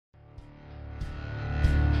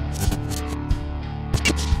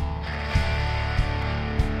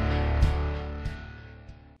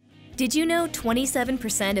Did you know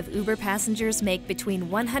 27% of Uber passengers make between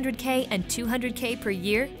 $100K and $200K per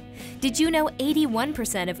year? Did you know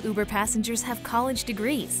 81% of Uber passengers have college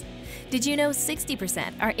degrees? Did you know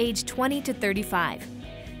 60% are aged 20 to 35?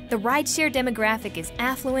 The rideshare demographic is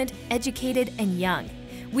affluent, educated, and young.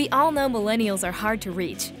 We all know millennials are hard to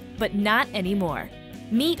reach, but not anymore.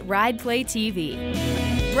 Meet Rideplay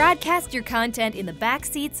TV. Broadcast your content in the back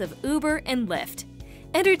seats of Uber and Lyft.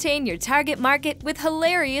 Entertain your target market with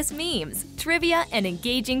hilarious memes, trivia, and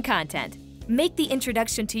engaging content. Make the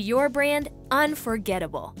introduction to your brand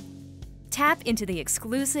unforgettable. Tap into the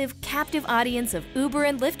exclusive, captive audience of Uber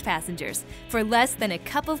and Lyft passengers for less than a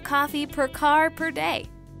cup of coffee per car per day.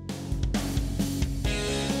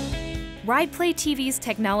 Rideplay TV's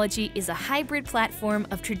technology is a hybrid platform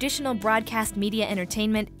of traditional broadcast media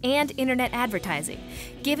entertainment and internet advertising,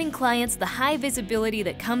 giving clients the high visibility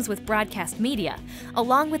that comes with broadcast media,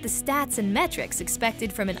 along with the stats and metrics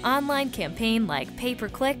expected from an online campaign like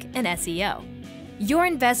pay-per-click and SEO. Your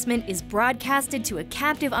investment is broadcasted to a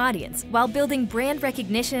captive audience while building brand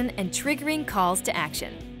recognition and triggering calls to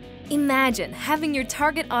action. Imagine having your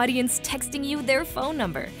target audience texting you their phone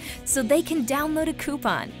number so they can download a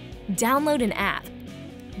coupon, download an app,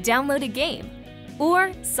 download a game,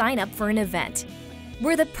 or sign up for an event.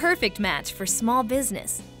 We're the perfect match for small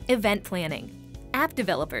business, event planning, app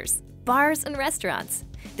developers, bars and restaurants,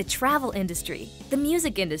 the travel industry, the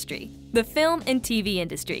music industry, the film and TV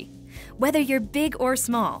industry. Whether you're big or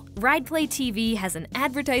small, Rideplay TV has an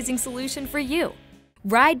advertising solution for you.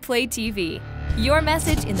 Rideplay TV, your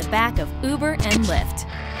message in the back of Uber and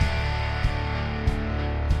Lyft.